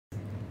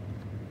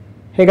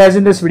Hey guys,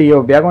 in this video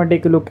we are going to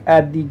take a look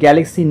at the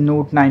Galaxy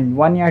Note 9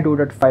 OneUI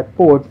 2.5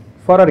 port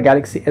for our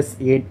Galaxy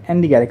S8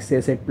 and the Galaxy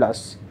S8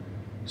 Plus.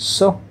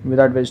 So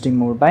without wasting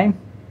more time,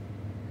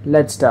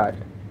 let's start.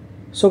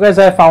 So guys,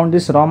 I found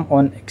this ROM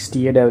on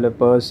XDA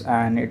developers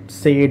and it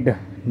said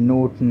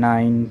Note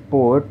 9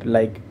 port,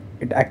 like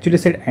it actually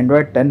said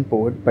Android 10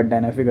 port, but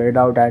then I figured it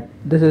out that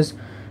this is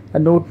a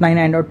Note 9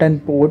 Android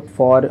 10 port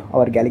for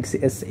our Galaxy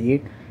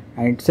S8,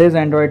 and it says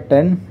Android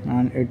 10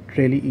 and it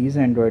really is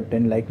Android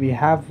 10. Like we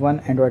have one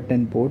Android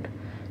 10 port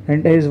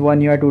and it is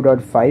OneUI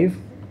 2.5,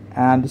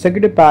 and the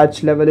security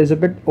patch level is a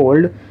bit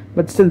old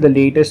but still the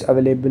latest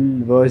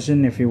available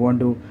version if you want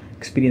to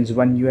experience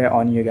OneUI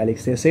on your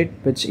Galaxy S8,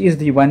 which is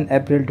the 1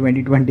 April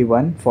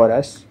 2021 for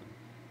us.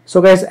 So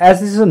guys,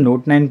 as this is a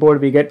Note 9 port,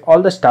 we get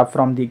all the stuff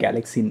from the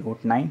Galaxy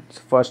Note 9.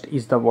 So first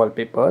is the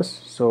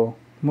wallpapers. So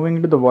moving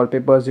into the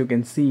wallpapers, you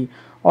can see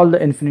all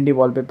the infinity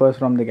wallpapers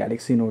from the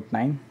Galaxy Note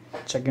 9.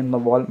 Check in the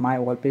my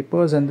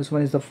wallpapers, and this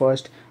one is the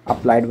first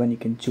applied one. You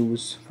can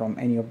choose from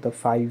any of the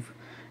 5,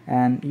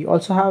 and you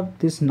also have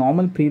this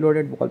normal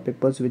preloaded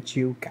wallpapers which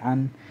you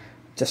can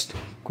just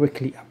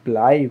quickly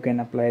apply. You can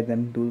apply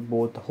them to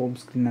both the home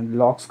screen and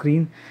lock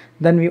screen.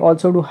 Then we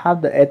also do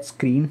have the edge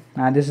screen,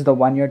 and this is the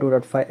OneUI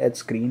 2.5 edge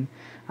screen.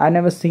 I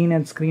never seen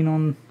edge screen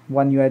on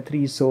OneUI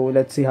 3, so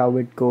let's see how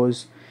it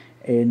goes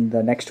in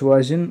the next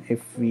version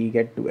if we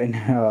get to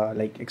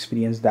like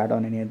experience that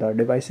on any other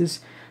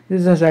devices.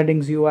 This is the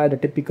settings UI, the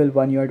typical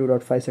OneUI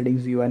 2.5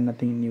 settings UI,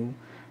 nothing new.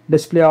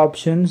 Display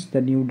options,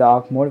 the new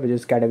dark mode which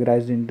is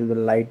categorized into the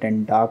light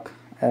and dark,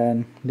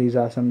 and these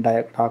are some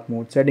dark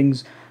mode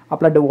settings.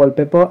 Apply the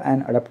wallpaper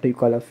and adaptive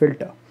color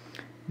filter.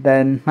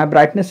 Then my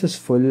brightness is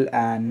full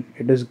and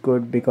it is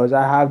good because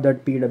I have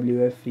that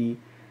PWF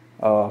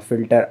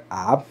filter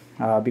app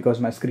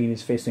because my screen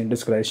is facing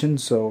discoloration.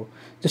 So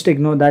just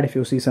ignore that if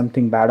you see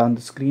something bad on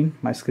the screen.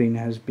 My screen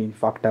has been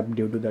fucked up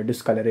due to the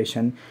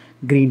discoloration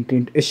green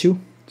tint issue.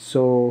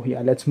 So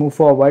yeah, let's move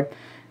forward.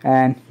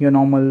 And your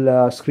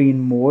normal screen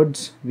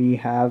modes, we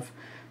have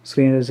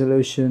screen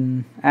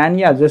resolution, and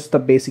yeah, just the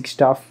basic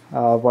stuff,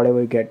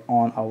 whatever you get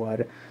on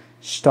our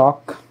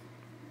stock.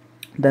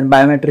 Then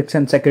biometrics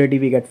and security,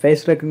 we get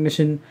face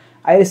recognition.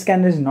 Iris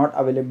scanner is not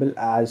available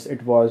as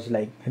it was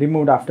like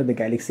removed after the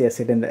Galaxy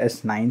S8 and the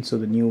S9. So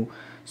the new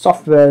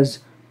softwares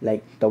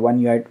like the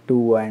OneUI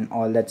 2 and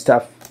all that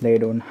stuff, they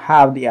don't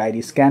have the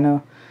iris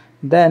scanner.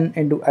 Then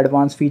into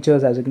advanced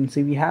features, as you can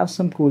see, we have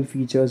some cool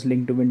features: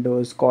 link to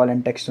Windows, call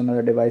and text on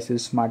other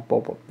devices, smart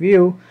pop-up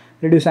view,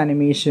 reduce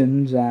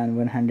animations and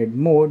one-handed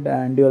mode,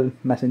 and dual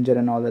messenger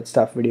and all that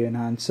stuff, video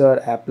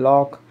enhancer, app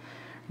lock,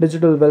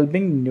 digital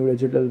well-being. New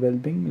digital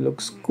well-being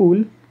looks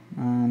cool.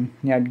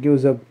 Yeah, it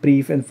gives a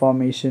brief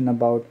information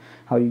about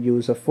how you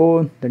use a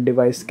phone, the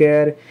device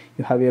care,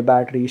 you have your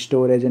battery,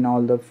 storage and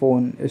all the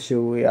phone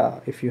issue.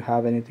 Yeah, if you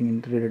have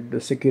anything related to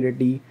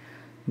security,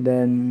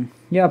 then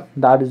yeah,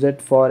 that is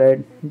it for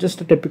it.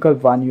 Just a typical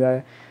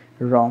OneUI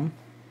ROM.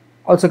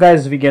 Also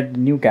guys, we get the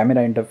new camera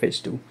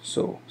interface too,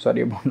 so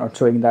sorry about not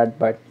showing that,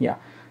 but yeah,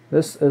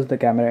 this is the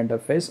camera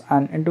interface.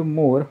 And into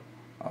more,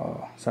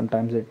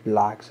 sometimes it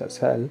lags as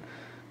hell,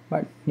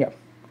 but yeah,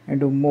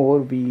 into more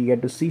we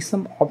get to see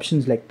some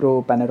options like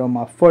pro,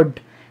 panorama,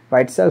 foot,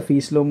 wide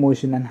selfie, slow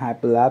motion and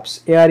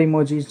hyperlapse. AR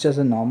emoji is just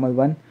a normal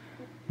one,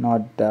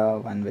 not the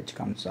one which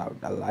comes out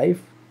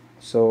alive.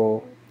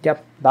 So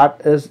yep,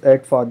 that is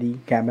it for the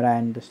camera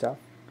and the stuff.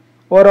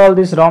 Overall,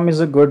 this ROM is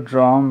a good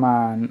ROM,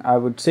 and I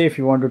would say if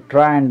you want to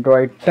try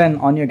Android 10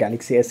 on your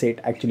Galaxy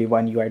S8, actually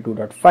OneUI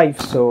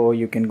 2.5, so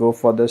you can go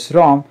for this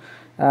ROM.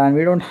 And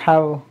we don't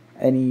have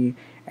any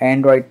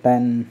Android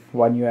 10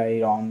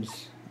 OneUI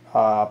ROMs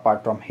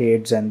apart from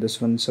Hades and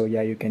this one, so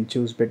yeah, you can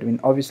choose between.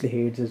 Obviously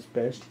Hades is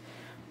best,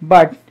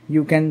 but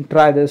you can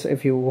try this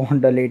if you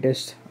want the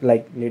latest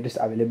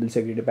available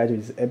security patch, which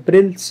is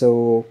April.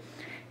 So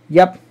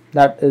yep,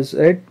 that is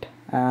it.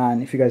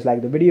 And if you guys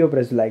like the video,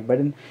 press the like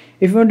button.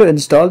 If you want to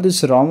install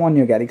this ROM on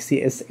your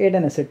Galaxy S8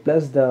 and S8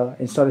 Plus, the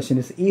installation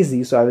is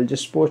easy, so I will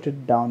just post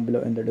it down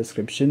below in the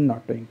description,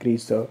 not to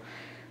increase the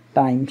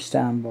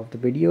timestamp of the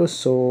video.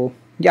 So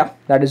yeah,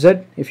 that is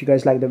it. If you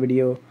guys like the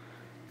video,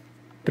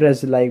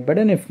 press the like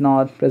button. If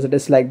not, press the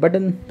dislike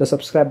button. The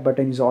subscribe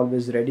button is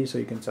always ready, so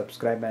you can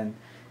subscribe and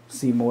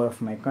see more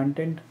of my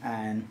content.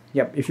 And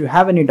yep, if you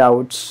have any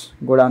doubts,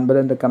 go down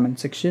below in the comment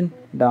section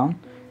down,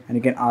 and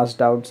you can ask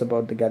doubts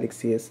about the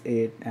Galaxy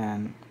S8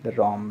 and the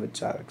ROM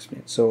which I've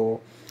explained.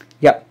 So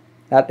yeah,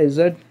 that is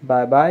it.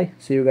 Bye bye,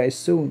 see you guys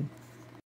soon.